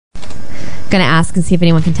Gonna ask and see if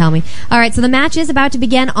anyone can tell me. Alright, so the match is about to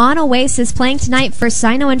begin on Oasis. Playing tonight for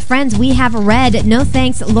Cyno and friends, we have Red, No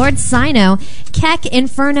Thanks, Lord Cyno, Keck,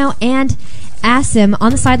 Inferno, and Asim.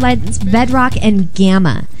 On the sidelines, Bedrock and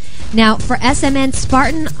Gamma. Now, for sMn,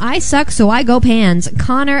 Spartan, I Suck, So I Go Pans,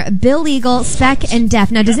 Connor, Bill Eagle, Spec, and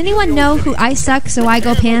Def. Now, does anyone know who I Suck, So I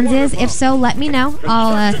Go Pans is? If so, let me know.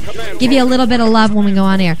 I'll give you a little bit of love when we go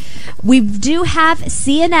on air. We do have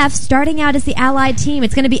CNF starting out as the allied team.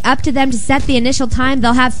 It's going to be up to them to set the initial time.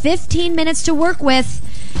 They'll have 15 minutes to work with.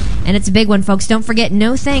 And it's a big one, folks. Don't forget,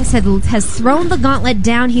 No Thanks has thrown the gauntlet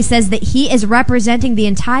down. He says that he is representing the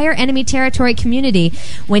entire enemy territory community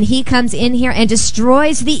when he comes in here and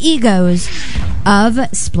destroys the egos of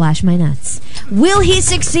Splash My Nuts. Will he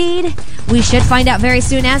succeed? We should find out very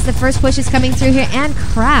soon as the first push is coming through here. And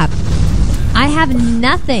crap, I have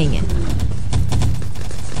nothing.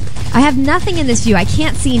 I have nothing in this view. I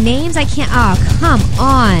can't see names. I can't... Oh, come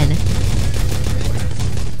on.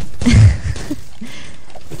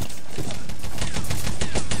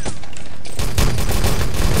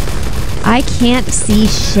 I can't see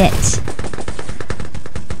shit.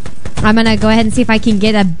 I'm going to go ahead and see if I can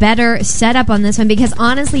get a better setup on this one, because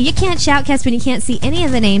honestly, you can't shoutcast when you can't see any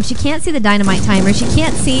of the names. You can't see the dynamite timers. You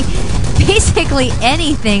can't see basically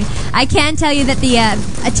anything. I can tell you that the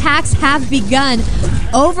attacks have begun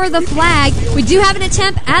over the flag. We do have an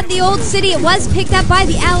attempt at the old city. It was picked up by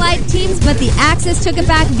the allied teams, but the Axis took it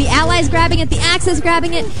back. The allies grabbing it, the Axis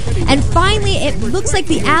grabbing it, and finally it looks like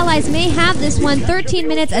the allies may have this one. 13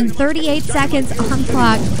 minutes and 38 seconds on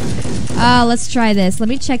clock. Let's try this. Let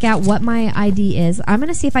me check out what my ID is. I'm going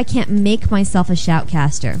to see if I can't make myself a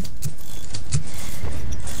shoutcaster.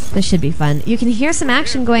 This should be fun. You can hear some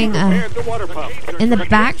action going in the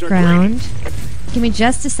background. Give me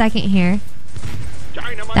just a second here.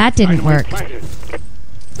 That didn't work.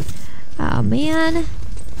 Oh, man.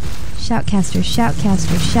 Shoutcaster,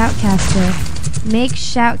 shoutcaster, shoutcaster. Make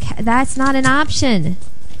that's not an option.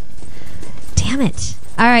 Damn it.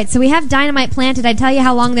 Alright, so we have dynamite planted. I tell you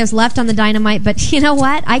how long there's left on the dynamite, but you know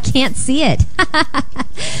what? I can't see it.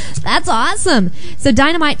 That's awesome. So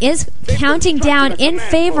dynamite is counting down in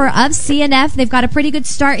favor of CNF. They've got a pretty good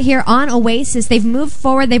start here on Oasis. They've moved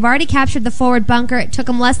forward. They've already captured the forward bunker. It took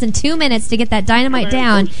them less than 2 minutes to get that dynamite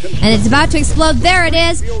down, and it's about to explode. There it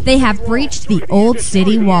is. They have breached the old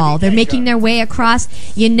city wall. They're making their way across.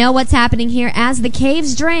 You know what's happening here as the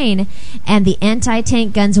caves drain and the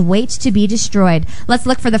anti-tank guns wait to be destroyed. Let's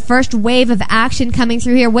look for the first wave of action coming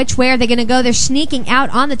through here. Which way are they going to go? They're sneaking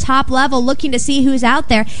out on the top level, looking to see who's out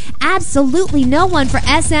there. Absolutely no one for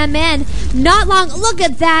sMn. Not long. Look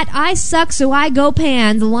at that. I Suck, So I Go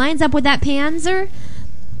Pans. Lines up with that Panzer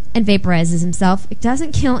and vaporizes himself. It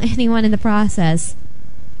doesn't kill anyone in the process.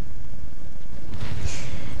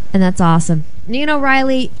 And that's awesome. You know,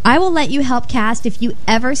 Riley, I will let you help cast if you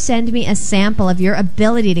ever send me a sample of your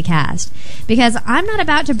ability to cast. Because I'm not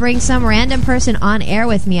about to bring some random person on air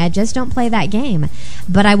with me. I just don't play that game.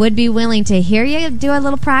 But I would be willing to hear you do a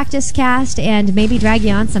little practice cast and maybe drag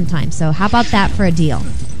you on sometime. So how about that for a deal?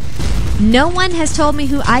 No one has told me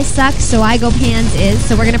who I Suck, So I Go Pans is,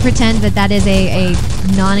 so we're going to pretend that that is a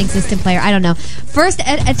non-existent player. I don't know. First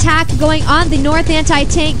attack going on the north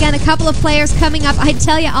anti-tank gun. A couple of players coming up. I'd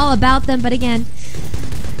tell you all about them, but again,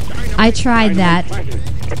 I tried that.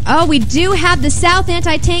 Oh, we do have the south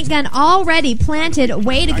anti-tank gun already planted.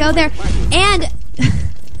 Way to go there. And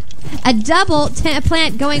a double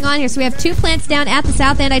plant going on here. So we have 2 plants down at the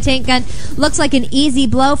south anti-tank gun. Looks like an easy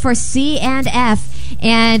blow for C and F.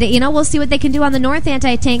 And, you know, we'll see what they can do on the north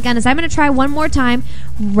anti-tank gun. As I'm going to try one more time.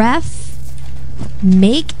 Ref,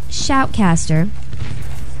 make shoutcaster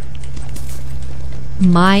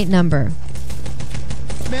my number.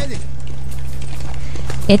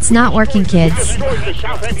 It's not working, kids.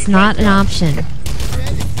 It's not an option.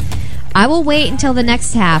 I will wait until the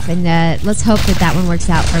next half, and let's hope that that one works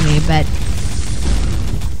out for me. But,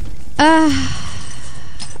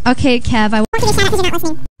 okay, Kev, I want you to shout out because you're not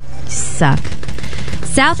listening. Suck.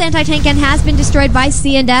 South anti-tank gun has been destroyed by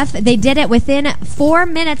C&F. They did it within 4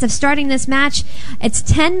 minutes of starting this match. It's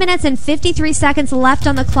 10 minutes and 53 seconds left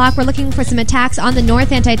on the clock. We're looking for some attacks on the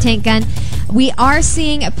north anti-tank gun. We are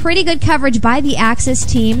seeing pretty good coverage by the Axis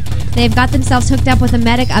team. They've got themselves hooked up with a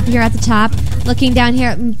medic up here at the top. Looking down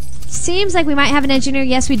here, seems like we might have an engineer.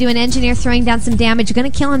 Yes, we do. An engineer throwing down some damage. Going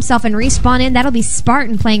to kill himself and respawn in. That'll be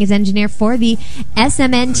Spartan playing as engineer for the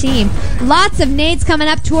sMn team. Lots of nades coming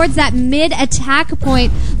up towards that mid-attack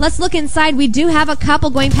point. Let's look inside. We do have a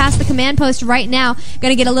couple going past the command post right now.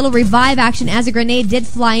 Going to get a little revive action as a grenade did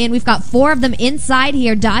fly in. We've got 4 of them inside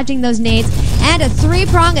here dodging those nades. and a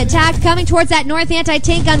three-prong attack coming towards that north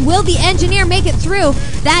anti-tank gun. Will the engineer make it through?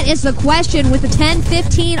 That is the question with the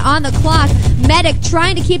 10:15 on the clock. Medic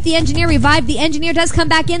trying to keep the engineer revived. The engineer does come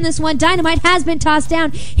back in this one. Dynamite has been tossed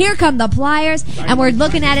down. Here come the pliers, and we're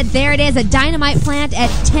looking at it. There it is, a dynamite plant at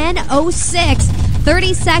 10:06.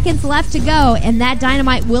 30 seconds left to go, and that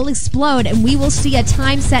dynamite will explode, and we will see a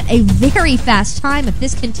time set, a very fast time if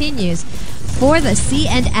this continues, for the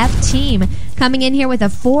C&F team, coming in here with a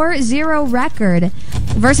 4-0 record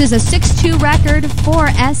versus a 6-2 record for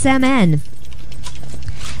sMn.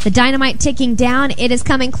 The dynamite ticking down. It is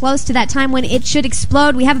coming close to that time when it should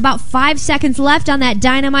explode. We have about 5 seconds left on that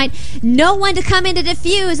dynamite. No one to come in to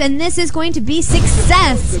defuse, and this is going to be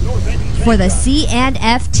success for the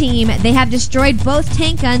C&F team. They have destroyed both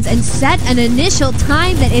tank guns and set an initial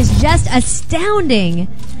time that is just astounding.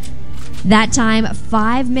 That time,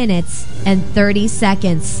 5 minutes and 30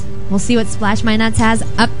 seconds. We'll see what Splash My Nuts has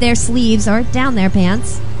up their sleeves or down their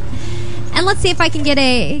pants. And let's see if I can get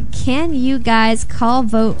a, can you guys call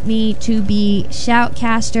vote me to be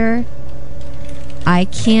Shoutcaster? I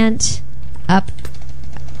can't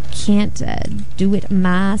do it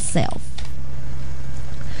myself.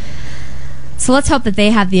 So let's hope that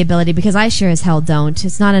they have the ability, because I sure as hell don't.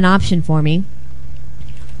 It's not an option for me.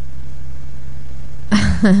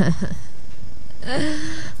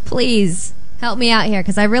 Please help me out here,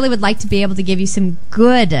 because I really would like to be able to give you some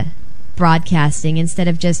good broadcasting instead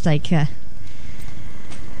of just like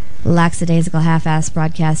lackadaisical half-ass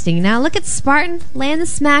broadcasting. Now look at Spartan laying the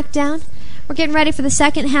smackdown. We're getting ready for the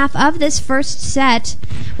second half of this first set.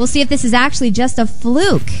 We'll see if this is actually just a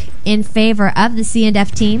fluke in favor of the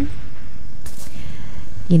C&F team.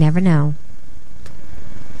 You never know.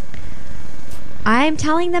 I'm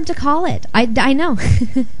telling them to call it. I know.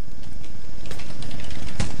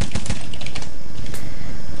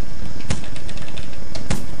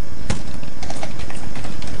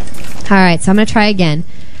 Alright, so I'm going to try again.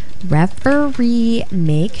 Referee,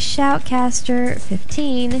 make Shoutcaster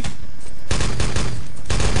 15.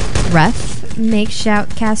 Ref, make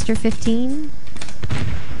Shoutcaster 15.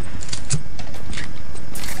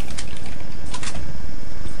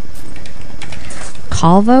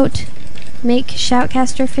 Call vote, make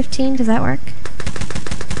Shoutcaster 15. Does that work?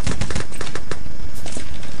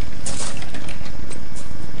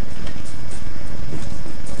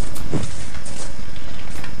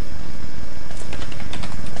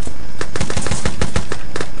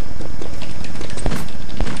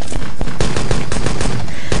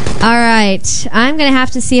 Alright, I'm going to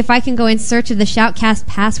have to see if I can go in search of the Shoutcast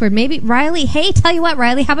password. Maybe, Riley, hey, tell you what,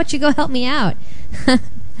 Riley, how about you go help me out?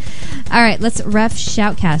 Alright, let's ref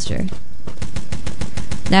Shoutcaster.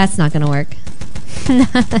 That's not going to work.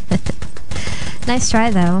 Nice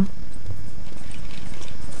try, though.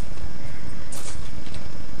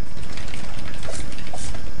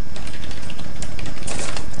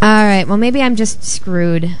 Alright, well, maybe I'm just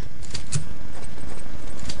screwed.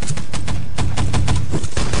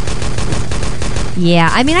 Yeah,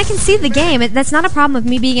 I mean, I can see the game. That's not a problem of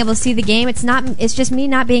me being able to see the game. It's just me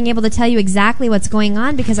not being able to tell you exactly what's going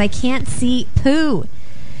on because I can't see poo.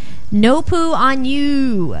 No poo on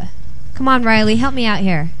you. Come on, Riley, help me out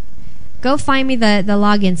here. Go find me the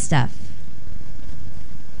login stuff.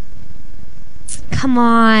 Come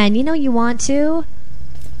on, you know you want to.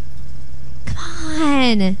 Come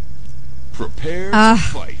on. Prepare to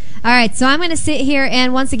fight. Alright, so I'm going to sit here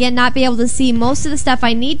and once again not be able to see most of the stuff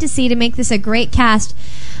I need to see to make this a great cast.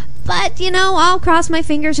 But, you know, I'll cross my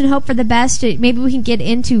fingers and hope for the best. Maybe we can get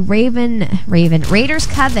into Raiders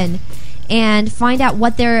Coven and find out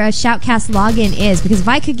what their Shoutcast login is. Because if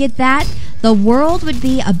I could get that, the world would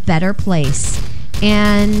be a better place.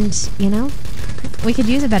 And, you know, we could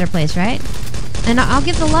use a better place, right? And I'll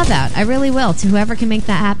give the love out. I really will, to whoever can make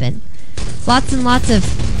that happen. Lots and lots of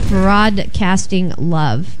broadcasting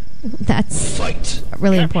love. That's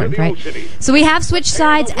really important, right? So we have switched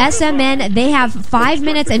sides. sMn, they have 5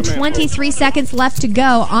 minutes and 23 seconds left to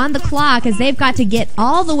go on the clock as they've got to get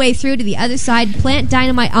all the way through to the other side, plant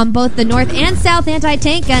dynamite on both the north and south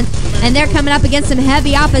anti-tank guns, and they're coming up against some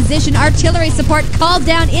heavy opposition. Artillery support called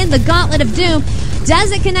down in the Gauntlet of Doom.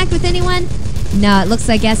 Does it connect with anyone? No, it looks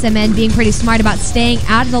like sMn being pretty smart about staying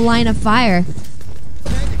out of the line of fire.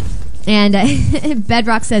 And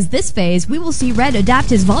Bedrock says, this phase, we will see Red adapt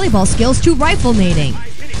his volleyball skills to rifle mating.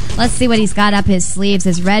 Let's see what he's got up his sleeves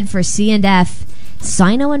as Red for C&F.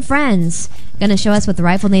 Cyno and friends. Going to show us what the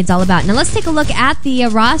rifle nade's all about. Now let's take a look at the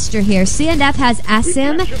roster here. C&F has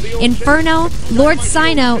Asim, Inferno, Lord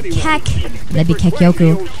Cyno, Kek, that'd be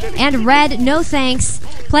Kekyoku, and Red, no thanks.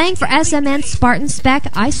 Playing for sMn, Spartan, Spec,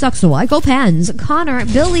 I Suck So I Go Pens, Connor,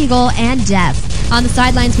 Bill Eagle, and Def. On the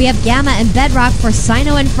sidelines, we have Gamma and Bedrock for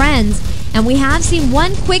Cyno and Friends. And we have seen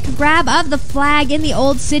one quick grab of the flag in the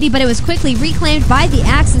Old City, but it was quickly reclaimed by the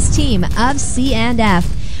Axis team of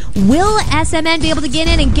C&F. Will sMn be able to get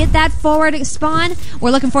in and get that forward spawn?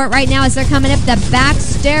 We're looking for it right now as they're coming up the back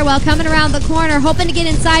stairwell, coming around the corner, hoping to get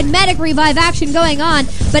inside. Medic revive action going on,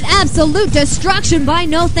 but absolute destruction by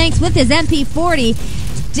No Thanks with his MP40,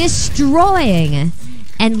 destroying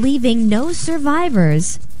and leaving no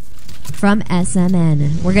survivors from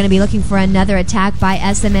sMn. We're going to be looking for another attack by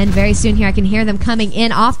sMn very soon here. I can hear them coming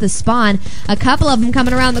in off the spawn. A couple of them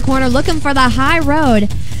coming around the corner, looking for the high road.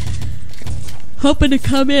 Hoping to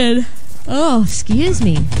come in. Oh, excuse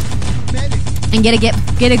me. And get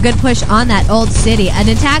a good push on that Old City. An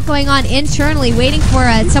attack going on internally, waiting for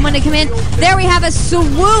someone to come in. There we have a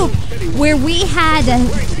swoop where we had...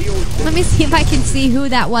 let me see if I can see who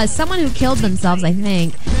that was. Someone who killed themselves, I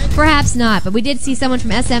think. Perhaps not, but we did see someone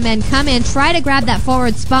from sMn come in, try to grab that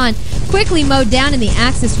forward spawn, quickly mowed down in the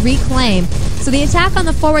Axis reclaim. So the attack on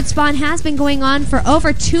the forward spawn has been going on for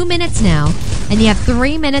over 2 minutes now, and you have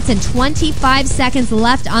 3 minutes and 25 seconds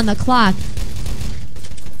left on the clock.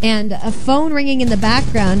 And a phone ringing in the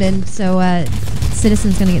background, and so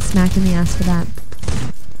Citizen's gonna get smacked in the ass for that.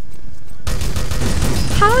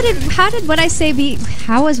 How did what I say be?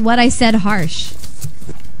 How was what I said harsh?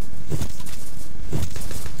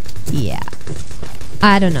 Yeah.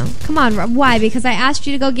 I don't know. Come on, why? Because I asked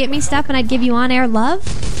you to go get me stuff and I'd give you on-air love?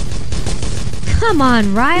 Come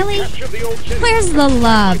on, Riley. Where's the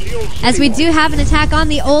love? As we do have an attack on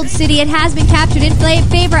the Old City, it has been captured in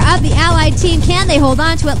favor of the Allied team. Can they hold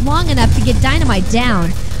on to it long enough to get Dynamite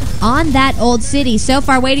down on that Old City? So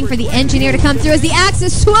far waiting for the engineer to come through as the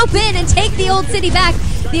Axis swoop in and take the Old City back.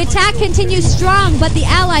 The attack continues strong, but the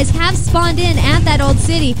Allies have spawned in at that Old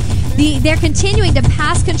City. They're continuing to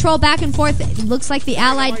pass control back and forth. It looks like the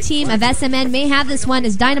Allied team of sMn may have this one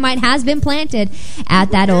as Dynamite has been planted at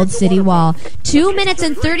that Old City wall. 2 minutes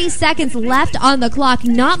and 30 seconds left on the clock.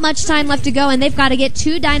 Not much time left to go, and they've got to get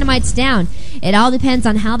 2 Dynamites down. It all depends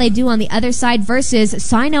on how they do on the other side versus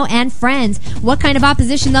Cyno and Friends. What kind of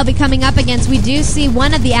opposition they'll be coming up against. We do see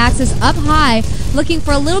one of the Axis up high, looking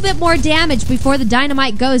for a little bit more damage before the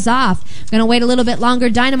Dynamite goes off. Gonna wait a little bit longer.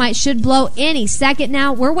 Dynamite should blow any second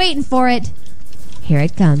now. We're waiting for it. Here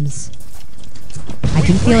it comes. I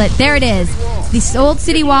can feel it. There it is. The Old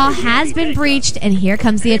City wall has been breached, and here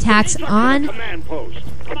comes the attacks on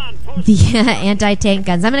the anti-tank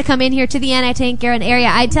guns. I'm going to come in here to the anti-tank area.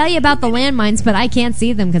 I tell you about the landmines, but I can't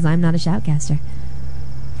see them because I'm not a shoutcaster.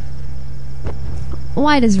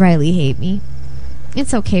 Why does Riley hate me?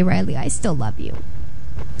 It's okay, Riley. I still love you.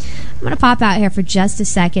 I'm going to pop out here for just a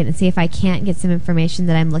second and see if I can't get some information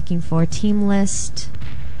that I'm looking for. Team list.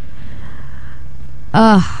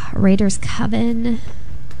 Raiders Coven.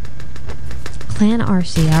 Clan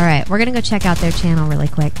RC. Alright, we're going to go check out their channel really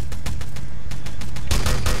quick.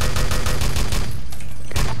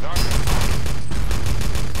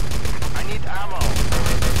 I need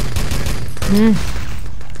ammo.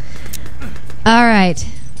 Alright.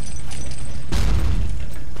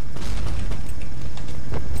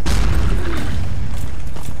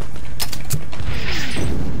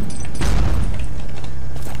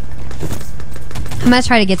 I'm going to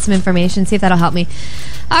try to get some information, see if that'll help me.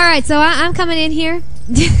 Alright, so I'm coming in here.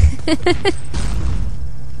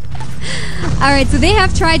 Alright, so they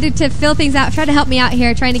have tried to fill things out, try to help me out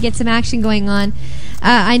here, trying to get some action going on.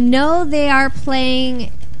 I know they are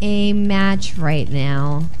playing a match right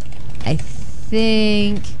now. I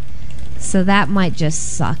think. So that might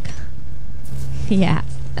just suck. Yeah.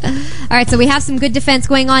 Alright, so we have some good defense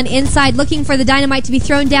going on inside, looking for the Dynamite to be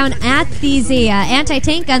thrown down at these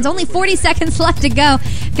anti-tank guns. Only 40 seconds left to go.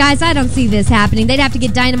 Guys, I don't see this happening. They'd have to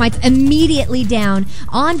get Dynamites immediately down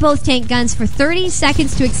on both tank guns for 30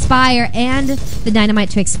 seconds to expire and the Dynamite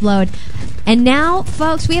to explode. And now,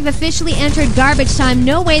 folks, we have officially entered garbage time.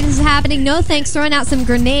 No way this is happening. No thanks. Throwing out some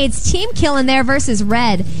grenades. Team kill in there versus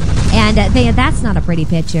red. And that's not a pretty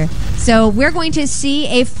picture. So we're going to see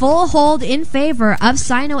a full hold in favor of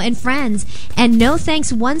Cyno and Friends. And no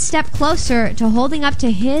thanks one step closer to holding up to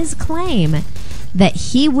his claim that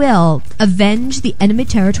he will avenge the enemy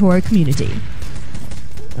territory community.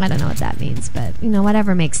 I don't know what that means, but, you know,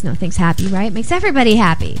 whatever makes No Thanks happy, right? Makes everybody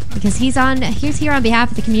happy. Because he's here on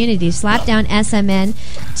behalf of the community, slap down sMn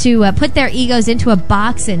to put their egos into a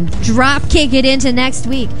box and drop kick it into next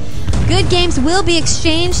week. Good games will be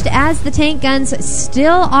exchanged as the tank guns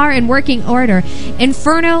still are in working order.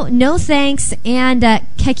 Inferno, no thanks, and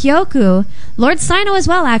Kekyoku. Lord Cyno as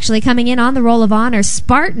well, actually, coming in on the roll of honor.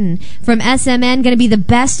 Spartan from sMn, going to be the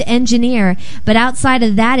best engineer. But outside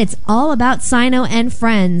of that, it's all about Cyno and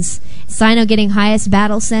friends. Cyno getting highest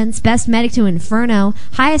battle sense, best medic to Inferno,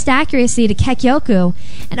 highest accuracy to Kekyoku,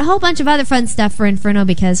 and a whole bunch of other fun stuff for Inferno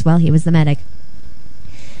because, well, he was the medic.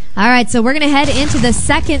 Alright, so we're going to head into the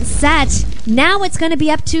second set. Now it's going to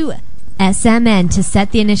be up to sMn to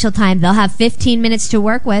set the initial time. They'll have 15 minutes to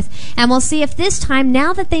work with, and we'll see if this time,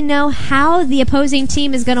 now that they know how the opposing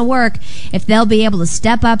team is going to work, if they'll be able to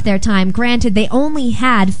step up their time. Granted, they only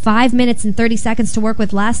had 5 minutes and 30 seconds to work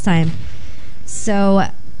with last time. So...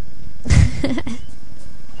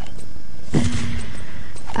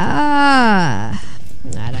 I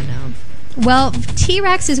don't know. Well,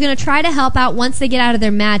 T-Rex is going to try to help out once they get out of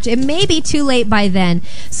their match. It may be too late by then,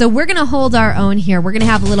 so we're going to hold our own here. We're going to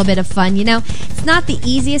have a little bit of fun. You know, it's not the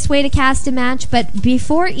easiest way to cast a match, but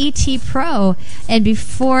before ET Pro and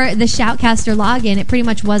before the Shoutcaster login, it pretty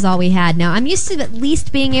much was all we had. Now, I'm used to at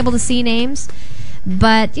least being able to see names,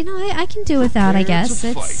 but, you know, I can do without, I guess.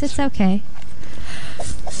 It's okay.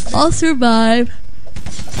 I'll survive.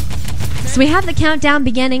 So we have the countdown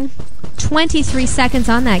beginning. 23 seconds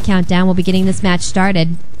on that countdown. We'll be getting this match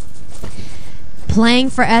started.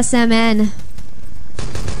 Playing for sMn.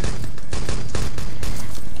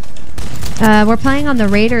 We're playing on the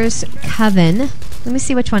Raiders Coven. Let me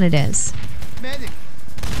see which one it is.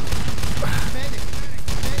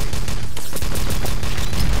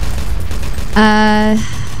 Let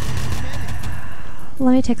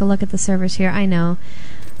me take a look at the servers here. I know.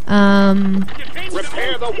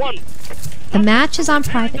 The match is on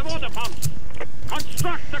private.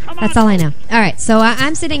 That's all I know. Alright, so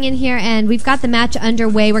I'm sitting in here and we've got the match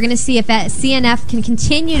underway. We're going to see if CNF can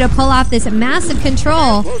continue to pull off this massive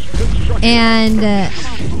control. And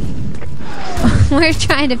we're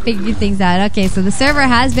trying to figure things out. Okay, so the server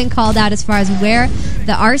has been called out as far as where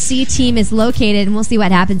the RC team is located, and we'll see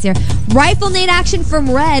what happens here. Rifle nade action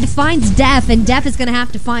from Red finds Def, and Def is going to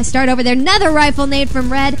have to start over there. Another rifle nade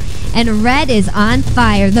from Red, and Red is on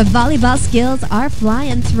fire. The volleyball skills are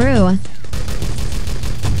flying through.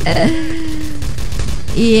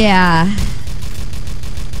 Yeah.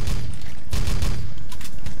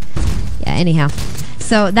 Yeah, anyhow.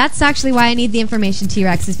 So that's actually why I need the information,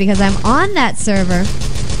 T-Rex, is because I'm on that server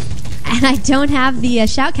and I don't have the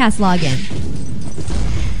Shoutcast login.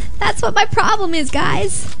 That's what my problem is,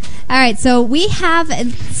 guys. Alright, so we have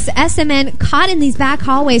sMn caught in these back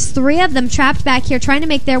hallways. 3 of them trapped back here, trying to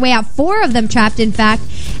make their way out. 4 of them trapped, in fact,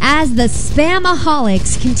 as the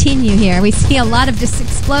spamaholics continue here. We see a lot of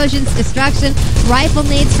explosions, destruction, rifle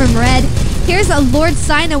nades from Red. Here's a Lord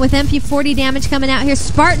Cyno with MP40 damage coming out here.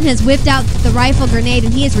 Spartan has whipped out the rifle grenade,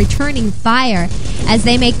 and he is returning fire as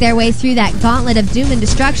they make their way through that gauntlet of doom and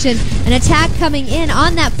destruction. An attack coming in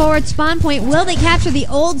on that forward spawn point. Will they capture the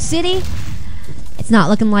old city? It's not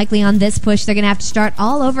looking likely on this push. They're going to have to start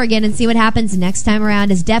all over again and see what happens next time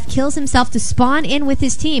around as Def kills himself to spawn in with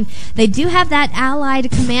his team. They do have that allied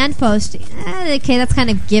command post. Okay, that's kind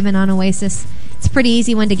of given on Oasis. It's a pretty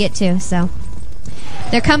easy one to get to, so...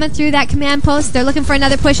 They're coming through that command post. They're looking for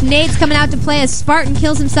another push. Nade's coming out to play as Spartan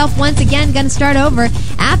kills himself once again. Going to start over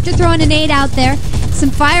after throwing a nade out there. Some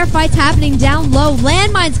firefights happening down low.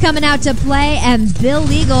 Landmines coming out to play, and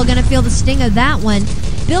Bill Eagle going to feel the sting of that one.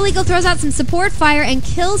 Bill Eagle throws out some support fire and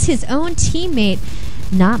kills his own teammate.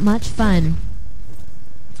 Not much fun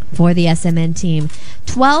for the sMn team.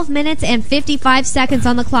 12 minutes and 55 seconds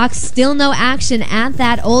on the clock. Still no action at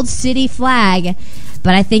that old city flag.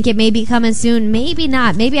 But I think it may be coming soon. Maybe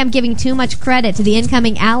not. Maybe I'm giving too much credit to the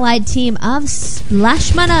incoming allied team of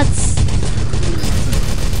Splashmanuts.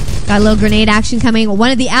 Got a little grenade action coming. One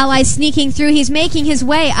of the allies sneaking through. He's making his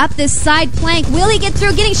way up this side plank. Will he get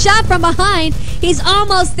through? Getting shot from behind. He's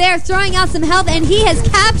almost there, throwing out some health, and he has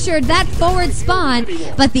captured that forward spawn.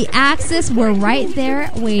 But the Axis were right there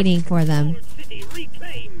waiting for them.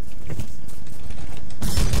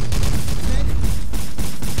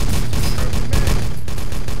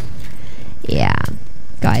 Yeah,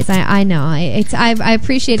 guys, I know. I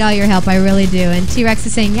appreciate all your help. I really do. And T-Rex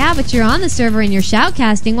is saying, yeah, but you're on the server and you're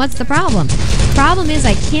shoutcasting. What's the problem? The problem is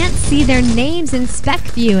I can't see their names in spec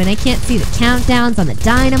view, and I can't see the countdowns on the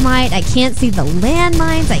dynamite. I can't see the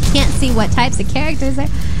landmines. I can't see what types of characters there.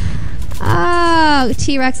 Oh,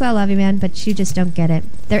 T-Rex, I love you, man, but you just don't get it.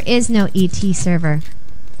 There is no ET server.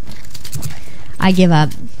 I give up.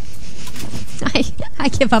 I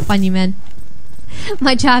give up on you, man.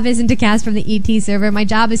 My job isn't to cast from the ET server. My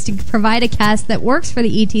job is to provide a cast that works for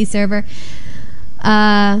the ET server.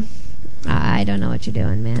 I don't know what you're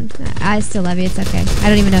doing, man. I still love you. It's okay. I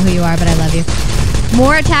don't even know who you are, but I love you.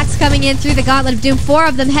 More attacks coming in through the Gauntlet of Doom. 4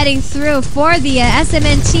 of them heading through for the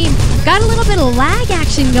sMn team. Got a little bit of lag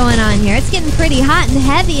action going on here. It's getting pretty hot and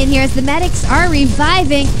heavy in here as the medics are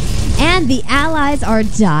reviving and the allies are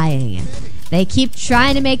dying. They keep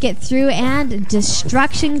trying to make it through and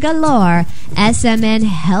destruction galore. sMn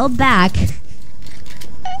held back.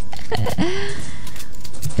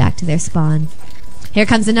 Back to their spawn. Here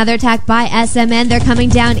comes another attack by sMn. They're coming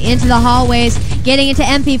down into the hallways, getting into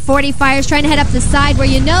MP40 fires, trying to head up the side where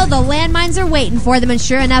you know the landmines are waiting for them. And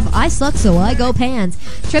sure enough, I suck, so I go pans.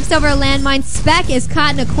 Trips over a landmine. Spec is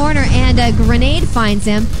caught in a corner, and a grenade finds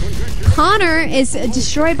him. Connor is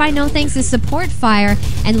destroyed by no thanks to support fire,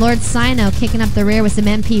 and Lord Cyno kicking up the rear with some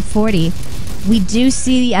MP40. We do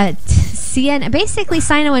see basically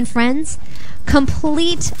Cyno and friends.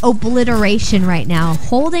 Complete obliteration right now,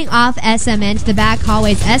 holding off sMn to the back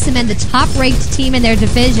hallways. sMn, the top-ranked team in their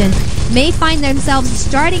division, may find themselves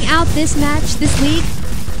starting out this match, this league.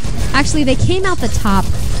 Actually, they came out the top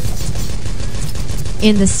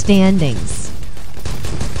in the standings.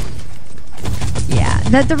 Yeah,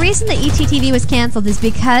 the reason the ETTV was canceled is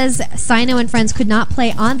because Cyno and friends could not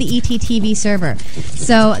play on the ETTV server.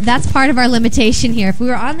 So that's part of our limitation here. If we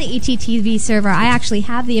were on the ETTV server, I actually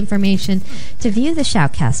have the information to view the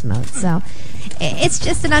Shoutcast mode. So it's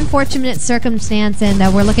just an unfortunate circumstance, and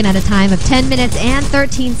we're looking at a time of 10 minutes and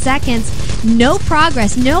 13 seconds. No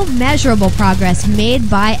progress, no measurable progress made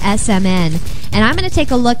by sMn. And I'm going to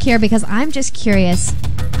take a look here because I'm just curious.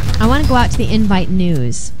 I want to go out to the invite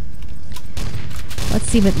news. Let's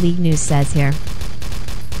see what League News says here.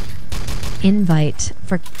 Invite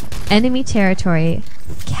for enemy territory,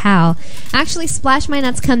 Cal. Actually, Splash My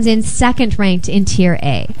Nuts comes in 2nd ranked in Tier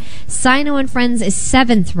A. Cyno and Friends is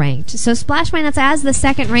 7th ranked. So Splash My Nuts, as the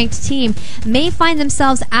 2nd ranked team, may find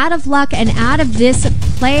themselves out of luck and out of this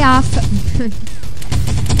playoff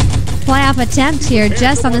attempt here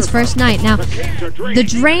just on this first night. Now, the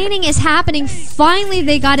draining is happening. Finally,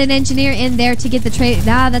 they got an engineer in there to get the trade.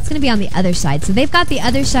 That's going to be on the other side. So they've got the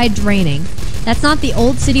other side draining. That's not the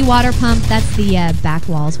Old City water pump. That's the back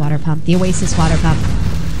walls water pump, the Oasis water pump.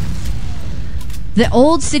 The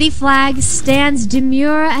Old City flag stands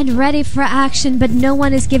demure and ready for action, but no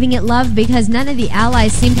one is giving it love because none of the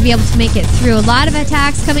allies seem to be able to make it through. A lot of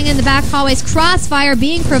attacks coming in the back hallways, crossfire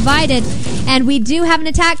being provided, and we do have an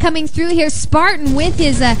attack coming through here. Spartan with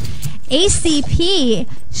his ACP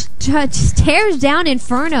tears down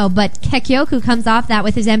Inferno, but Kekyoku comes off that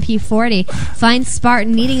with his MP40, finds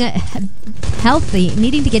Spartan needing to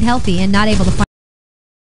get healthy and not able to find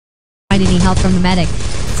any help from the medic.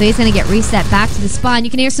 So he's going to get reset back to the spawn. You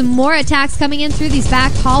can hear some more attacks coming in through these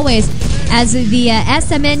back hallways as the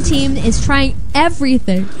sMn team is trying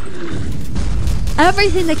everything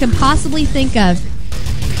they can possibly think of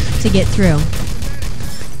to get through.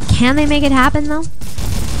 Can they make it happen, though?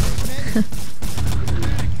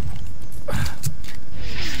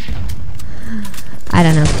 I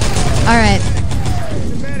don't know. All right.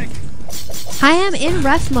 I am in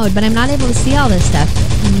ref mode, but I'm not able to see all this stuff.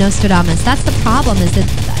 Nostradamus. That's the problem, is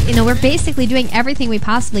that, you know, we're basically doing everything we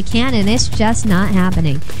possibly can, and it's just not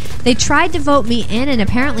happening. They tried to vote me in, and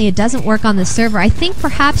apparently it doesn't work on the server. I think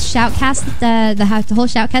perhaps Shoutcast, the whole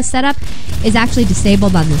Shoutcast setup is actually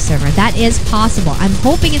disabled on this server. That is possible. I'm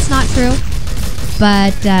hoping it's not true,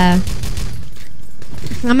 but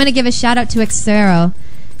I'm going to give a shout-out to Xero,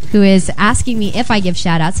 who is asking me if I give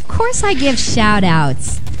shout-outs. Of course I give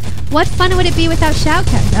shout-outs. What fun would it be without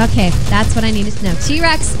Shoutcast? Okay, that's what I needed to know.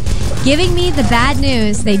 T-Rex giving me the bad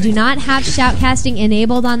news. They do not have Shoutcasting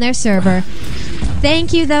enabled on their server.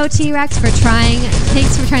 Thank you, though, T-Rex, for trying.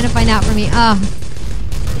 Thanks for trying to find out for me. Oh,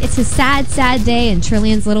 it's a sad, sad day in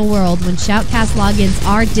Trillian's little world when Shoutcast logins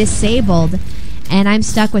are disabled, and I'm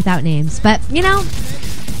stuck without names. But, you know,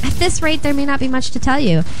 at this rate, there may not be much to tell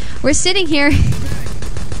you. We're sitting here...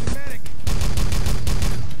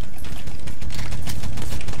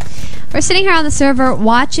 We're sitting here on the server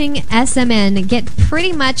watching sMn get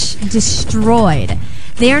pretty much destroyed.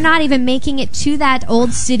 They are not even making it to that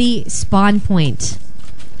Old City spawn point.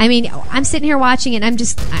 I mean, I'm sitting here watching it and I'm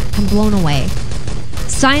blown away.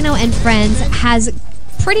 Cyno and Friends has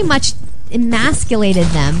pretty much emasculated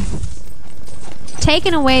them.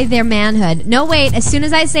 Taken away their manhood. No, wait, as soon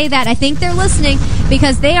as I say that, I think they're listening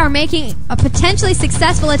because they are making a potentially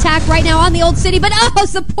successful attack right now on the Old City, but oh,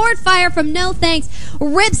 support fire from No Thanks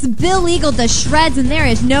rips Bill Eagle to shreds, and there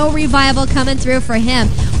is no revival coming through for him.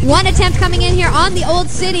 One attempt coming in here on the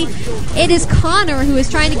Old City. It is Connor who is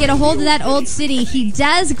trying to get a hold of that Old City. He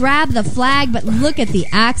does grab the flag, but look at the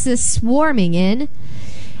Axis swarming in.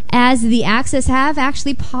 as the Axis have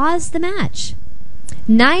actually paused the match.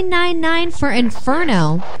 999 for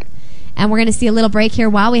Inferno. And we're going to see a little break here.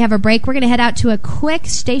 While we have a break, we're going to head out to a quick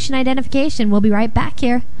station identification. We'll be right back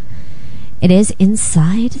here. It is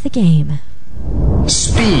Inside the Game.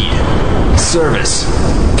 Speed, service,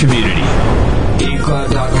 community.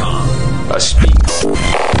 GameCloud.com. A speed.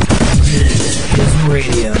 This is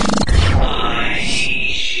radio.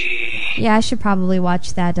 Yeah, I should probably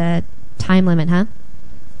watch that time limit, huh?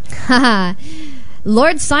 Haha.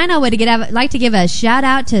 Lord Cyno would like to give a shout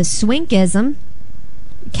out to Swinkism.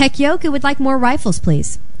 Kekyoku would like more rifles,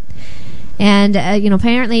 please. And,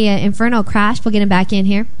 apparently Inferno crashed. We'll get him back in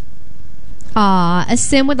here. A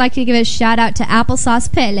Sim would like to give a shout out to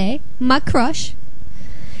Applesauce Pele, my crush.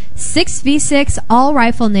 6v6 all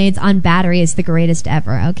rifle nades on battery is the greatest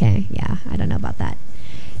ever. Okay, yeah, I don't know about that.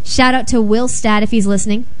 Shout out to Will Stat if he's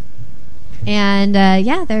listening. And,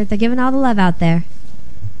 yeah, they're giving all the love out there.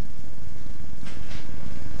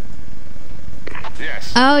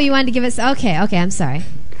 Yes. Oh, you wanted to give us... Okay, I'm sorry.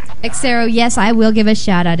 Xero, yes, I will give a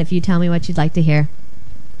shout-out if you tell me what you'd like to hear.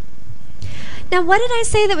 Now, what did I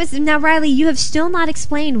say that was... Now, Riley, you have still not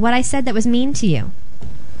explained what I said that was mean to you.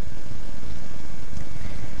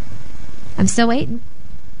 I'm still waiting.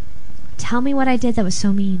 Tell me what I did that was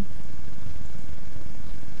so mean.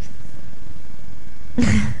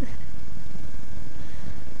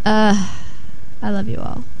 I love you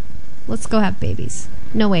all. Let's go have babies.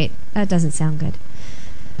 No, wait. That doesn't sound good.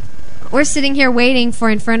 We're sitting here waiting for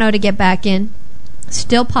Inferno to get back in.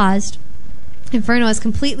 Still paused. Inferno has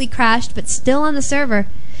completely crashed, but still on the server.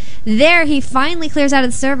 There, he finally clears out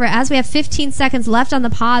of the server. As we have 15 seconds left on the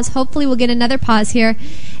pause, hopefully we'll get another pause here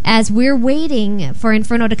as we're waiting for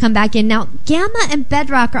Inferno to come back in. Now, Gamma and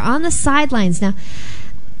Bedrock are on the sidelines. Now,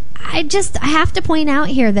 I have to point out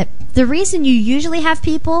here that the reason you usually have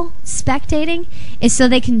people spectating is so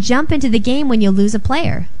they can jump into the game when you lose a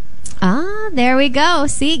player. Ah, there we go.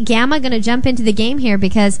 See, Gamma going to jump into the game here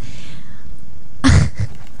because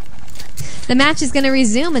the match is going to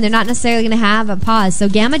resume and they're not necessarily going to have a pause. So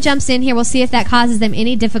Gamma jumps in here. We'll see if that causes them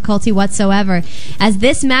any difficulty whatsoever. As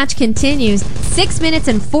this match continues, 6 minutes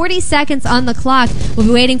and 40 seconds on the clock. We'll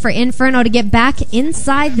be waiting for Inferno to get back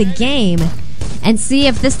inside the game and see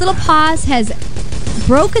if this little pause has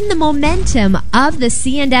broken the momentum of the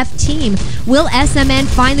C&F team. Will sMn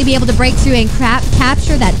finally be able to break through and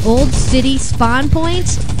capture that old city spawn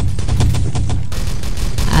point?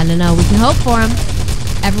 I don't know. We can hope for him.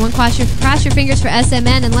 Everyone cross your fingers for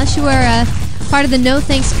sMn unless you are part of the No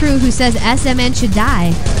Thanks crew who says sMn should die.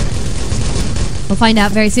 We'll find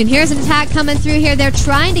out very soon. Here's an attack coming through here. They're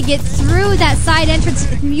trying to get through that side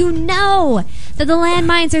entrance. You know that the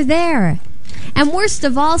landmines are there. And worst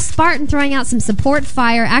of all, Spartan throwing out some support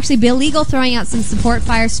fire. Actually, Bill Eagle throwing out some support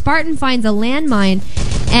fire. Spartan finds a landmine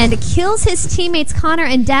and kills his teammates Connor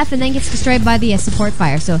and Def and then gets destroyed by the support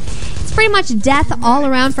fire. So it's pretty much death all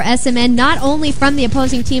around for sMn, not only from the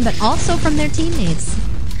opposing team, but also from their teammates.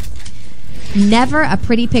 Never a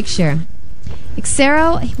pretty picture.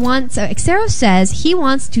 Xero says he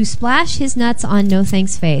wants to splash his nuts on No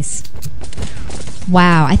Thanks' face.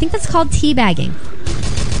 Wow, I think that's called teabagging.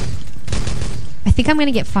 I think I'm going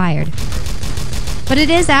to get fired. But it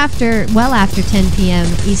is well after 10 p.m.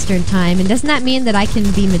 Eastern Time. And doesn't that mean that I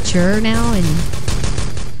can be mature now and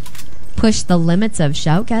push the limits of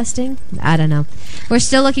shoutcasting? I don't know. We're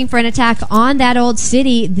still looking for an attack on that old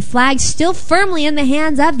city. The flag's still firmly in the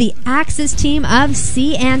hands of the Axis team of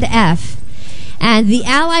C&F. And the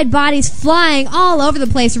allied bodies flying all over the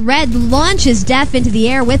place. Red launches Def into the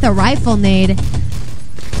air with a rifle nade.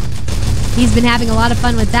 He's been having a lot of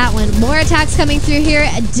fun with that one. More attacks coming through here.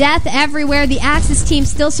 Death everywhere. The Axis team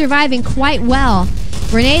still surviving quite well.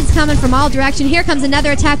 Grenades coming from all directions. Here comes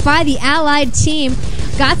another attack by the Allied team.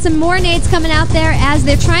 Got some more nades coming out there as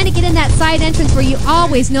they're trying to get in that side entrance where you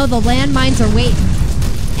always know the landmines are waiting.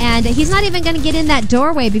 And he's not even going to get in that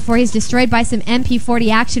doorway before he's destroyed by some MP40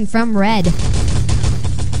 action from Red.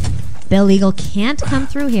 Bill Eagle can't come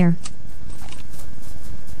through here.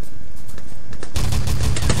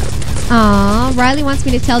 Aw, Riley wants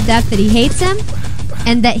me to tell Def that he hates him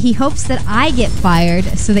and that he hopes that I get fired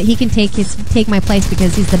so that he can take my place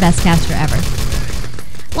because he's the best caster ever.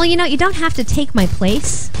 Well, you know, you don't have to take my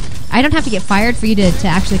place. I don't have to get fired for you to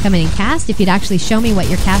actually come in and cast if you'd actually show me what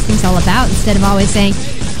your casting's all about instead of always saying,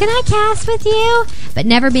 "Can I cast with you?" but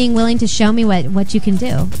never being willing to show me what you can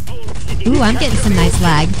do. Ooh, I'm getting some nice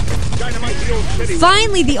lag.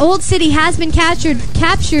 Finally, the old city has been captured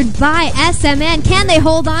by sMn. Can they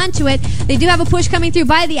hold on to it? They do have a push coming through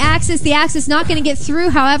by the Axis. The Axis not going to get through,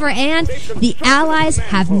 however, and the Allies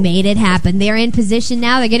have made it happen. They're in position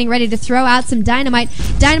now. They're getting ready to throw out some dynamite.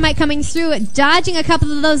 Dynamite coming through, dodging a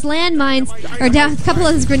couple of those landmines, or a couple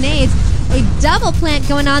of those grenades. A double plant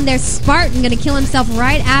going on there. Spartan going to kill himself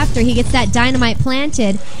right after he gets that dynamite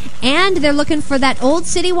planted. And they're looking for that old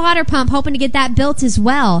city water pump, hoping to get that built as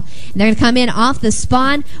well. And they're going to come in off the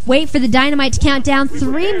spawn, wait for the dynamite to count down.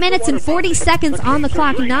 3 minutes and 40 seconds on the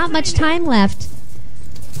clock. Not much time left.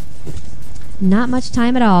 Not much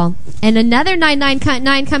time at all. And another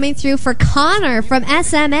 999 coming through for Connor from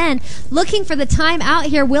sMn. Looking for the time out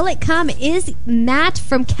here. Will it come? Is Matt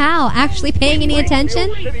from Cal actually paying any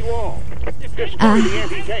attention?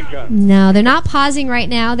 No, they're not pausing right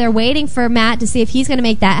now. They're waiting for Matt to see if he's going to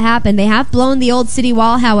make that happen. They have blown the old city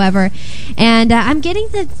wall, however. And I'm getting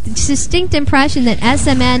the distinct impression that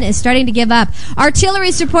sMn is starting to give up.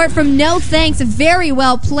 Artillery support from No Thanks, very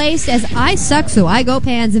well placed as I Suck So I Go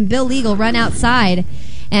Pans and Bill Legal run outside.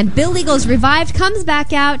 And Bill Legal's revived, comes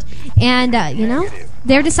back out, and,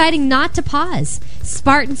 they're deciding not to pause.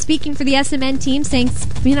 Spartan speaking for the sMn team saying,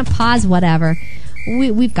 pause whatever.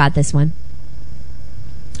 We've got this one.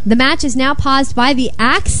 The match is now paused by the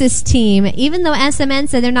Axis team, even though sMn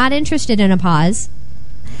said they're not interested in a pause.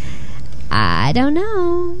 I don't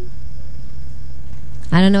know.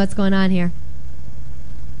 I don't know what's going on here.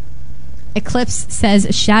 Eclipse says,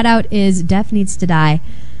 shout out is Def needs to die.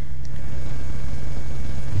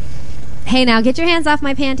 Hey, now get your hands off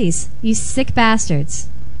my panties, you sick bastards.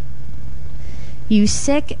 You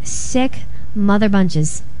sick, sick mother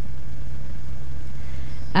bunches.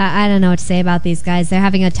 I don't know what to say about these guys. They're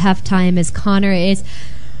having a tough time as Connor is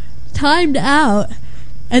timed out.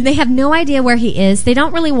 And they have no idea where he is. They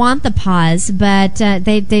don't really want the pause, but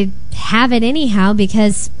they have it anyhow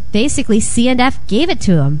because basically C and F gave it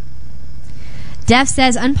to him. Def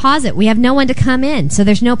says, unpause it. We have no one to come in, so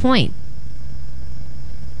there's no point.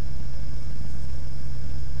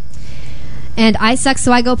 And I Suck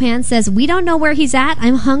So I Go Pan says, we don't know where he's at.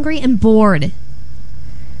 I'm hungry and bored.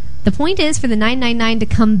 The point is for the 999 to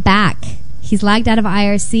come back. He's lagged out of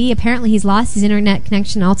IRC. Apparently he's lost his internet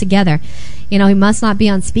connection altogether. He must not be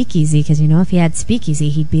on Speakeasy, because, if he had Speakeasy,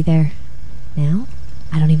 he'd be there now.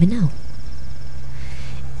 I don't even know.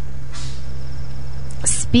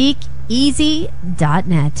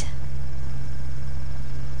 Speakeasy.net.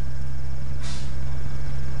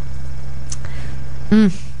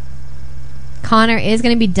 Connor is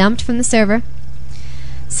going to be dumped from the server.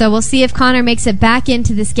 So we'll see if Connor makes it back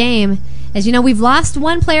into this game. As you know, we've lost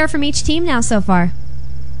one player from each team now so far.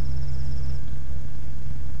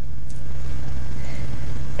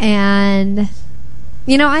 And,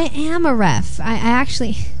 I am a ref. I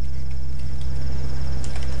actually...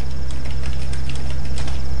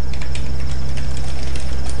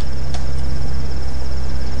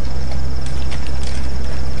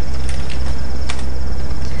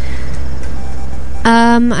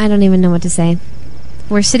 I don't even know what to say.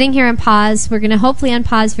 We're sitting here on pause. We're going to hopefully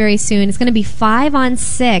unpause very soon. It's going to be 5 on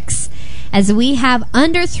 6 as we have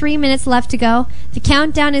under 3 minutes left to go. The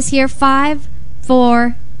countdown is here. 5,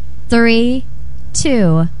 4, 3,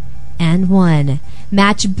 2, and 1.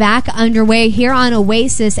 Match back underway here on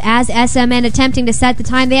Oasis as sMn attempting to set the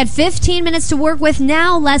time. They had 15 minutes to work with.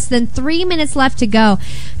 Now less than 3 minutes left to go.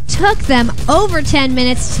 Took them over 10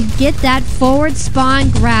 minutes to get that forward spawn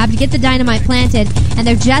grabbed, get the dynamite planted, and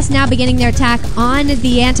they're just now beginning their attack on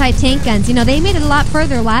the anti-tank guns. They made it a lot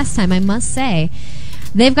further last time, I must say.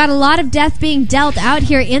 They've got a lot of death being dealt out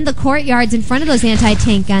here in the courtyards in front of those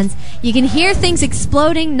anti-tank guns. You can hear things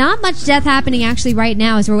exploding. Not much death happening actually right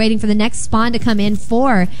now as we're waiting for the next spawn to come in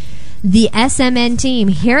for the sMn team.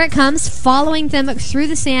 Here it comes, following them through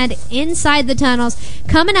the sand, inside the tunnels,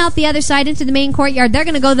 coming out the other side into the main courtyard. They're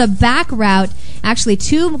going to go the back route. Actually,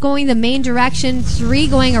 2 going the main direction, 3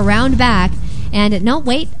 going around back. And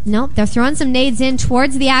they're throwing some nades in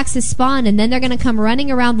towards the Axis spawn, and then they're going to come running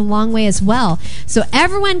around the long way as well. So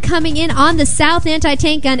everyone coming in on the south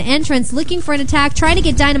anti-tank gun entrance, looking for an attack, trying to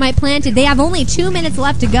get dynamite planted. They have only 2 minutes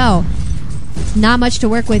left to go. Not much to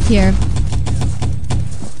work with here.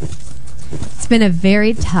 It's been a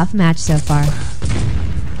very tough match so far.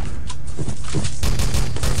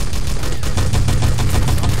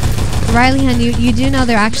 Riley, honey, you do know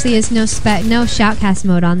there actually is no Shoutcast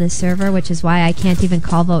mode on this server, which is why I can't even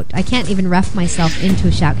call vote. I can't even ref myself into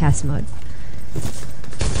Shoutcast mode.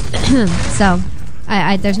 So,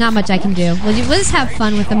 there's not much I can do. We'll just have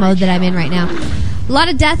fun with the mode that I'm in right now. A lot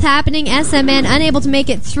of death happening. sMn unable to make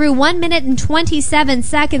it through. 1 minute and 27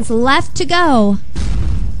 seconds left to go.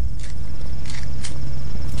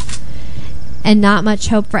 And not much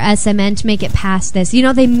hope for sMn to make it past this. You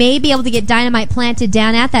know, they may be able to get dynamite planted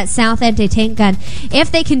down at that south anti-tank gun. If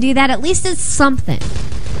they can do that, at least it's something.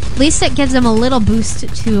 At least it gives them a little boost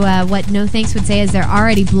to what No Thanks would say is their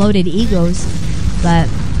already bloated egos. But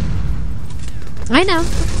I know.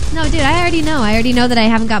 No, dude, I already know. I already know that I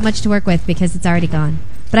haven't got much to work with because it's already gone.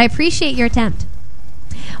 But I appreciate your attempt.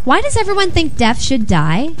 Why does everyone think Def should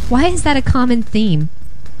die? Why is that a common theme?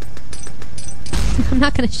 I'm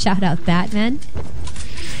not going to shout out that, man.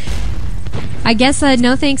 I guess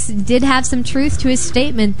No Thanks did have some truth to his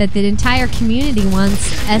statement that the entire community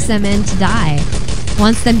wants sMn to die.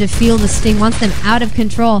 Wants them to feel the sting, wants them out of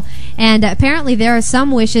control. And apparently there are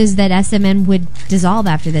some wishes that sMn would dissolve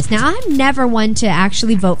after this. Now, I'm never one to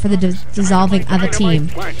actually vote for the dissolving of a team,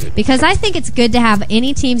 because I think it's good to have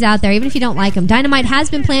any teams out there, even if you don't like them. Dynamite has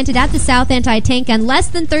been planted at the south anti-tank gun. Less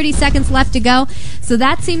than 30 seconds left to go. So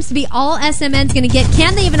that seems to be all sMn's going to get.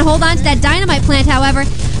 Can they even hold on to that dynamite plant, however?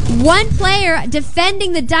 One player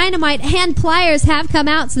defending the dynamite, and pliers have come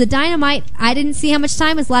out. So the dynamite, I didn't see how much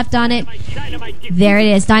time was left on it. There it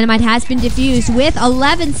is. Dynamite has been defused with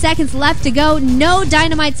 11 seconds left to go. No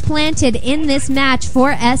dynamites planted in this match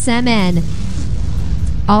for sMn.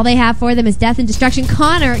 All they have for them is death and destruction.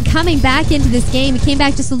 Connor coming back into this game. He came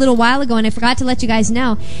back just a little while ago, and I forgot to let you guys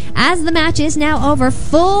know. As the match is now over,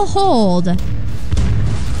 full hold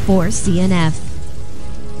for CNF.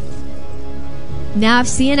 Now if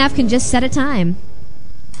CNF can just set a time,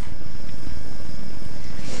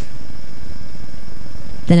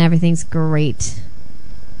 then everything's great.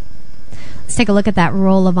 Let's take a look at that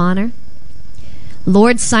roll of honor.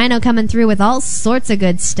 Lord Cyno coming through with all sorts of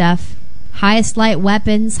good stuff. Highest light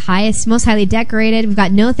weapons, highest, most highly decorated. We've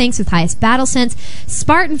got No Thanks with highest battle sense.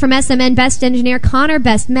 Spartan from sMn, best engineer. Connor,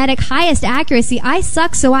 best medic. Highest accuracy. I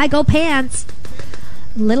suck, so I go pants.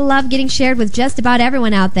 Little love getting shared with just about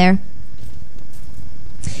everyone out there.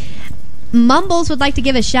 Mumbles would like to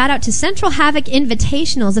give a shout out to Central Havoc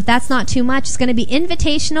Invitationals. If that's not too much, it's going to be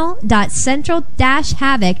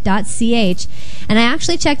invitational.central-havoc.ch. And I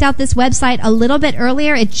actually checked out this website a little bit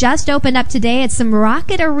earlier. It just opened up today. It's some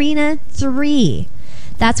Rocket Arena 3.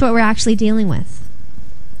 That's what we're actually dealing with.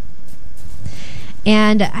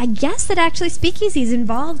 And I guess that actually Speakeasy is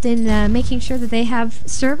involved in making sure that they have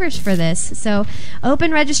servers for this. So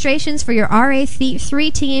open registrations for your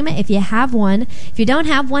RA3 team if you have one. If you don't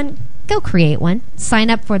have one, go create one.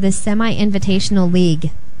 Sign up for this semi-invitational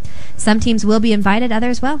league. Some teams will be invited,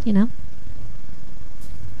 others, well, you know.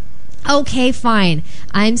 Okay, fine.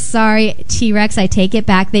 I'm sorry, T-Rex, I take it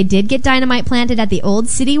back. They did get dynamite planted at the old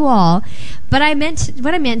city wall, but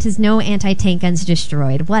what I meant is no anti-tank guns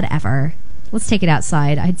destroyed. Whatever. Let's take it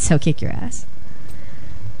outside. I'd so kick your ass.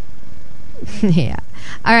 Yeah.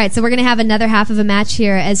 All right, so we're going to have another half of a match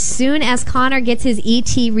here. As soon as Connor gets his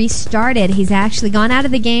ET restarted, he's actually gone out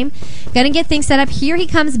of the game. Going to get things set up. Here he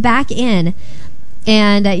comes back in.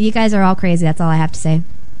 And you guys are all crazy. That's all I have to say.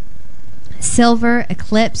 Silver,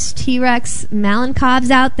 Eclipse, T-Rex,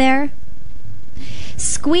 Malenkov's out there.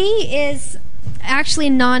 Squee is actually a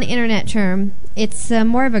non-internet term. It's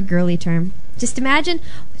more of a girly term. Just imagine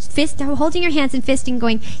holding your hands and fisting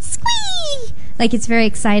going, squee! Like it's very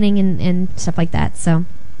exciting and stuff like that. So,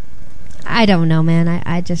 I don't know, man.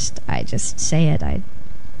 I just say it.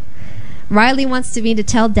 Riley wants me to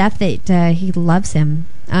tell Def that he loves him.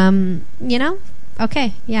 You know?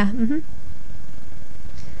 Okay, yeah,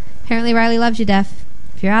 Apparently Riley loves you, Def.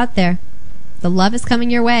 If you're out there, the love is coming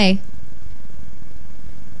your way.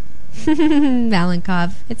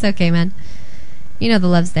 Malenkov. It's okay, man. You know the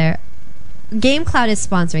love's there. GameCloud is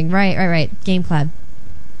sponsoring. Right. GameCloud.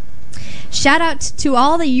 Shout out to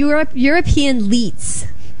all the European leets.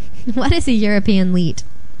 What is a European leet?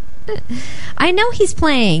 I know he's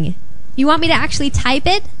playing. You want me to actually type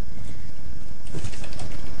it?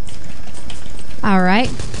 Alright.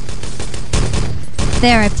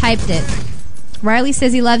 There, I've typed it. Riley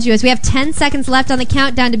says he loves you as we have 10 seconds left on the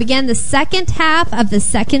countdown to begin the second half of the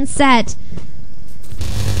second set.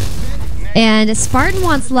 And Spartan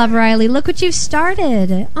wants love, Riley. Look what you've started.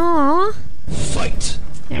 Aww. Fight.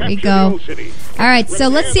 There we go. Alright, so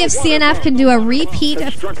let's see if CNF can do a repeat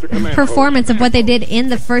performance of what they did in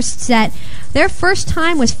the first set. Their first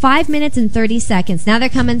time was 5 minutes and 30 seconds. Now they're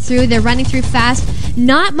coming through. They're running through fast.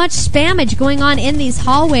 Not much spammage going on in these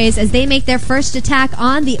hallways as they make their first attack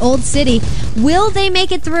on the old city. Will they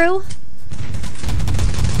make it through?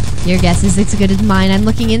 Your guess is as good as mine. I'm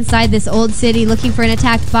looking inside this old city, looking for an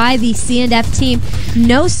attack by the C&F team.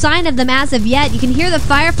 No sign of them as of yet. You can hear the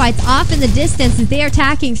firefights off in the distance as they are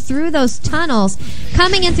attacking through those tunnels.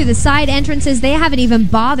 Coming in through the side entrances, they haven't even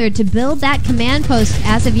bothered to build that command post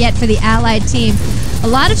as of yet for the Allied team. A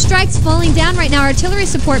lot of strikes falling down right now. Artillery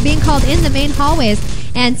support being called in the main hallways.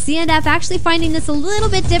 And C&F actually finding this a little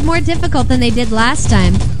bit more difficult than they did last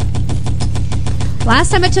time.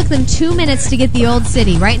 Last time it took them 2 minutes to get the old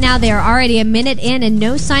city. Right now they are already a minute in and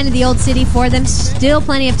no sign of the old city for them. Still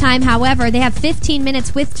plenty of time. However, they have 15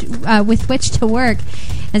 minutes with which to work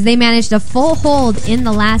as they managed a full hold in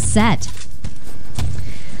the last set.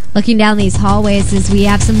 Looking down these hallways as we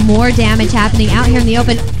have some more damage happening out here in the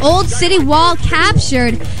open. Old city wall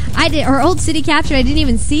captured. Old city captured. I didn't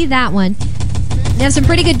even see that one. They have some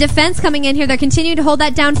pretty good defense coming in here. They're continuing to hold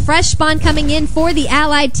that down. Fresh spawn coming in for the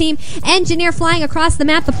Allied team. Engineer flying across the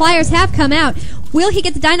map. The flyers have come out. Will he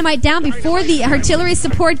get the dynamite down before the artillery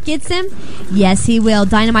support gets him? Yes, he will.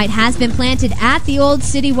 Dynamite has been planted at the old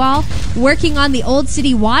city wall, working on the old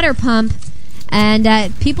city water pump.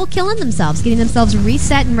 And people killing themselves, getting themselves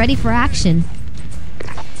reset and ready for action.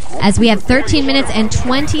 As we have 13 minutes and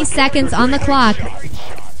 20 seconds on the clock.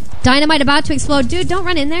 Dynamite about to explode. Dude, don't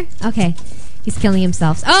run in there. Okay. He's killing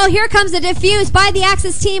himself. Oh, here comes the defuse by the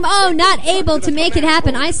Axis team. Oh, not able to make it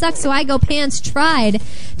happen. I Suck So I Go Pants tried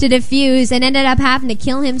to defuse and ended up having to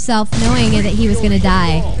kill himself knowing that he was going to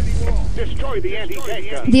die.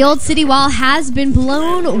 The old city wall has been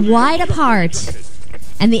blown wide apart.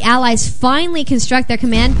 And the Allies finally construct their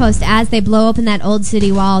command post as they blow open that old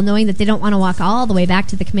city wall, knowing that they don't want to walk all the way back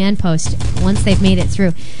to the command post once they've made it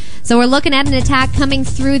through. So we're looking at an attack coming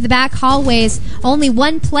through the back hallways. Only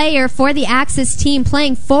one player for the Axis team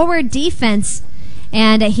playing forward defense.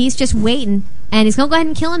 And he's just waiting. And he's going to go ahead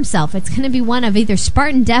and kill himself. It's going to be one of either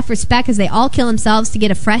Spartan Death or Spec as they all kill themselves to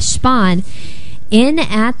get a fresh spawn in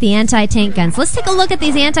at the anti-tank guns. Let's take a look at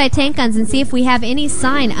these anti-tank guns and see if we have any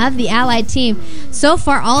sign of the Allied team. So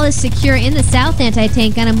far, all is secure in the south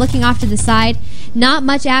anti-tank gun. I'm looking off to the side. Not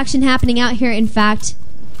much action happening out here. In fact,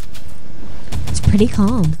 it's pretty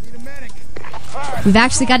calm. We've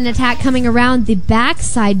actually got an attack coming around the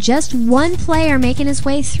backside. Just one player making his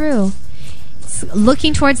way through. It's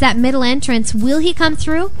looking towards that middle entrance. Will he come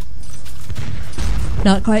through?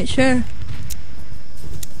 Not quite sure.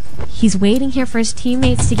 He's waiting here for his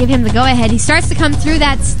teammates to give him the go-ahead. He starts to come through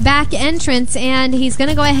that back entrance, and he's going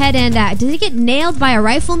to go ahead and... did he get nailed by a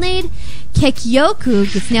rifle nade?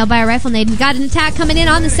 Kekyoku gets nailed by a rifle nade. We've got an attack coming in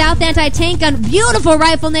on the south anti-tank gun. Beautiful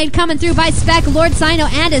rifle nade coming through by Spec, Lord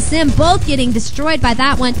Cyno, and a Sim, both getting destroyed by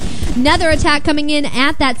that one. Another attack coming in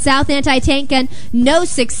at that south anti-tank gun. No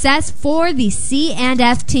success for the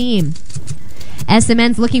C&F team.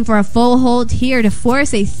 sMn's looking for a full hold here to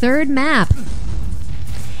force a third map.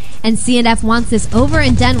 And C&F wants this over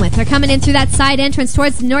and done with. They're coming in through that side entrance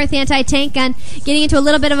towards the north anti-tank gun, getting into a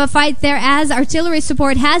little bit of a fight there as artillery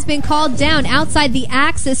support has been called down outside the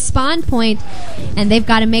Axis spawn point. And they've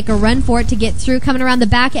got to make a run for it to get through, coming around the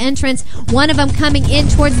back entrance. One of them coming in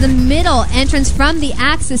towards the middle entrance from the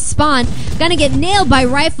Axis spawn. Gonna get nailed by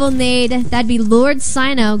rifle nade. That'd be Lord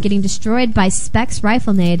Cyno getting destroyed by Spec's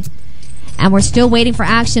rifle nade. And we're still waiting for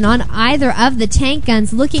action on either of the tank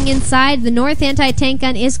guns. Looking inside, the north anti-tank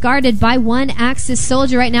gun is guarded by one Axis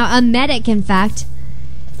soldier right now, a medic in fact.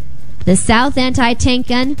 The south anti-tank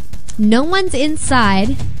gun, no one's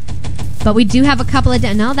inside, but we do have a couple of...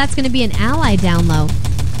 No, that's going to be an ally down low.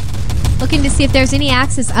 Looking to see if there's any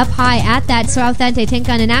Axis up high at that south anti-tank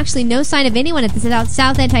gun, and actually no sign of anyone at the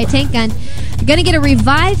south anti-tank gun. Going to get a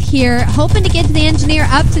revive here, hoping to get to the engineer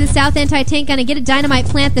up to the south anti-tank gun and get a dynamite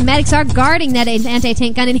plant. The medics are guarding that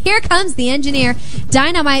anti-tank gun, and here comes the engineer.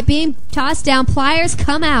 Dynamite being tossed down. Pliers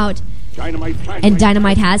come out. And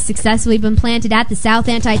dynamite has successfully been planted at the south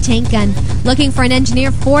anti-tank gun. Looking for an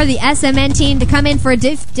engineer for the sMn team to come in for a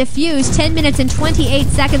defuse. 10 minutes and 28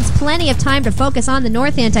 seconds. Plenty of time to focus on the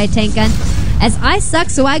north anti-tank gun. As I Suck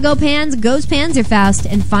So I Go Pans goes Panzerfaust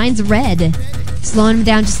and finds red. Slowing him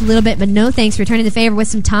down just a little bit, but no thanks. Returning the favor with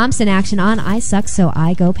some Thompson action on I Suck So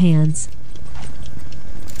I Go Pans.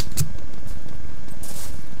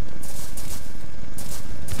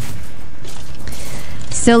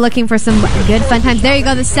 Still looking for some good fun times. There you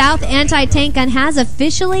go. The south anti-tank gun has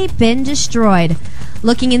officially been destroyed.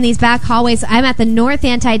 Looking in these back hallways, I'm at the north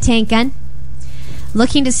anti-tank gun.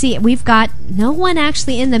 Looking to see, we've got no one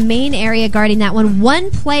actually in the main area guarding that one.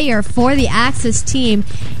 One player for the Axis team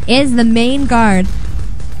is the main guard.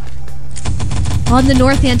 on the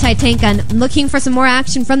North anti-tank gun. Looking for some more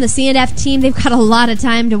action from the CNF team. They've got a lot of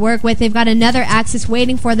time to work with. They've got another Axis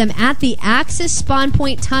waiting for them at the Axis spawn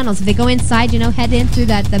point tunnels. If they go inside, head in through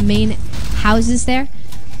the main houses there.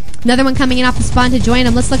 Another one coming in off the spawn to join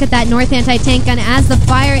them. Let's look at that North anti-tank gun as the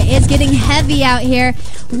fire is getting heavy out here.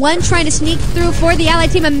 One trying to sneak through for the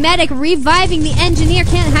Allied team. A medic reviving the engineer.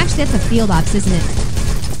 Actually, that's a field ops, isn't it?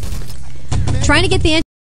 Trying to get the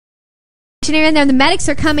engineer in there. The medics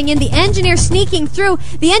are coming in. The engineer sneaking through.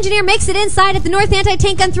 The engineer makes it inside at the North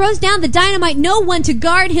anti-tank gun. Throws down the dynamite. No one to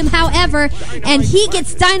guard him, however. And he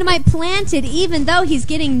gets dynamite planted even though he's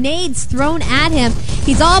getting nades thrown at him.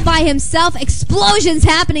 He's all by himself. Explosions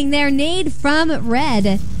happening there. Nade from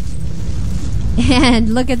Red.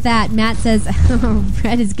 And look at that. Matt says,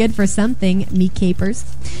 Red is good for something, me capers.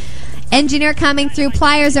 Engineer coming through.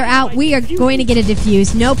 Pliers are out. We are going to get a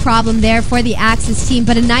defuse. No problem there for the Axis team.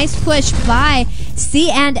 But a nice push by C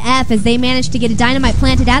and F as they manage to get a dynamite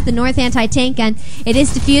planted at the North anti-tank gun. It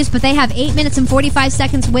is defused, but they have 8 minutes and 45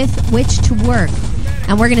 seconds with which to work.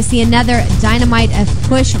 And we're going to see another dynamite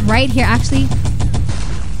push right here. Actually,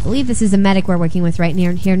 I believe this is a medic we're working with right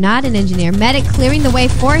near here, not an engineer. Medic clearing the way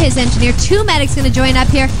for his engineer. Two medics going to join up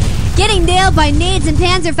here. Getting nailed by nades and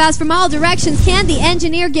Panzerfaust from all directions. Can the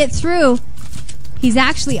engineer get through? He's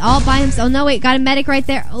actually all by himself. Oh, no, wait, got a medic right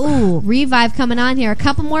there. Oh, revive coming on here. A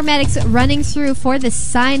couple more medics running through for the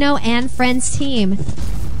Cyno and Friends team.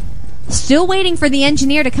 Still waiting for the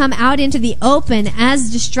engineer to come out into the open as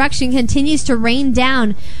destruction continues to rain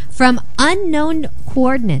down from unknown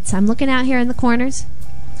coordinates. I'm looking out here in the corners.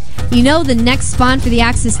 The next spawn for the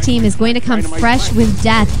Axis team is going to come fresh with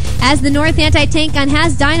death as the North anti-tank gun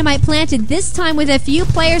has dynamite planted, this time with a few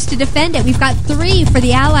players to defend it. We've got 3 for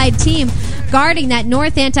the Allied team guarding that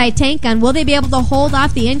North anti-tank gun. Will they be able to hold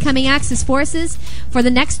off the incoming Axis forces for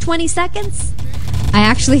the next 20 seconds? I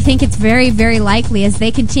actually think it's very, very likely as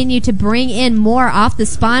they continue to bring in more off the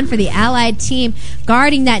spawn for the Allied team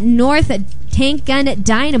guarding that North tank gun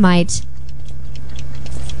dynamite.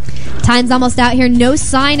 Time's almost out here. No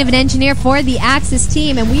sign of an engineer for the Axis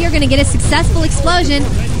team, and we are going to get a successful explosion.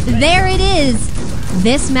 There it is.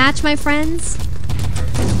 This match, my friends,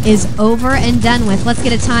 is over and done with. Let's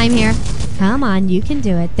get a time here. Come on, you can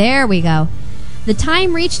do it. There we go. The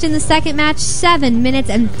time reached in the second match, 7 minutes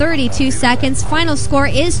and 32 seconds. Final score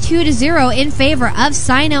is 2-0 in favor of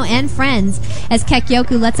Cyno and Friends. As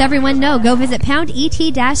Kekyoku lets everyone know, go visit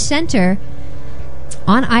 #ET-Center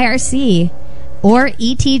on IRC. Or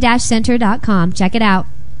et-center.com. Check it out.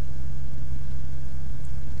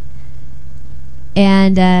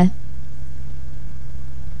 And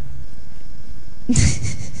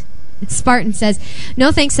Spartan says,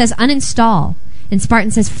 no thanks, says uninstall. And Spartan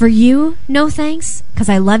says, for you, no thanks, because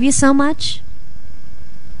I love you so much.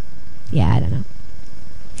 Yeah, I don't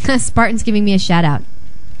know. Spartan's giving me a shout out.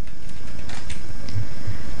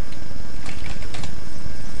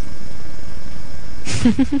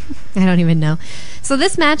 I don't even know. So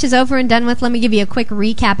this match is over and done with. Let me give you a quick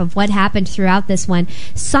recap of what happened throughout this one.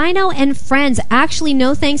 Cyno and Friends, actually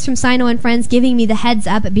no thanks from Cyno and Friends giving me the heads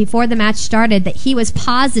up before the match started that he was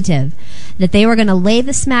positive that they were going to lay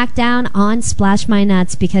the smackdown on Splash My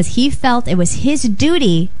Nuts because he felt it was his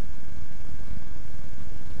duty.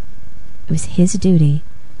 It was his duty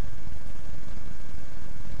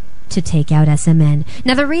to take out sMn.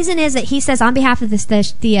 Now the reason is that he says on behalf of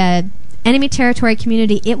the enemy territory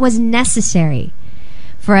community, it was necessary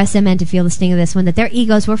for sMn to feel the sting of this one, that their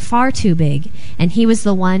egos were far too big, and he was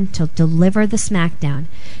the one to deliver the smackdown.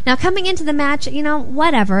 Now, coming into the match,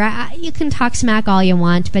 whatever. You can talk smack all you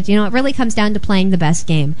want, but, it really comes down to playing the best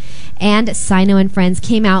game. And Cyno and Friends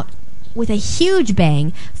came out with a huge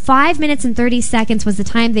bang. 5 minutes and 30 seconds was the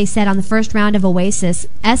time they set on the first round of Oasis.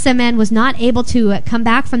 sMn was not able to come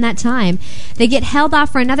back from that time. They get held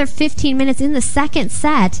off for another 15 minutes in the second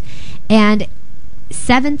set, and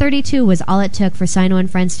 7:32 was all it took for Cyno and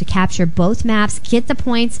Friends to capture both maps, get the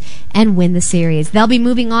points, and win the series. They'll be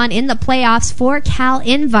moving on in the playoffs for Cal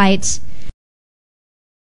Invite.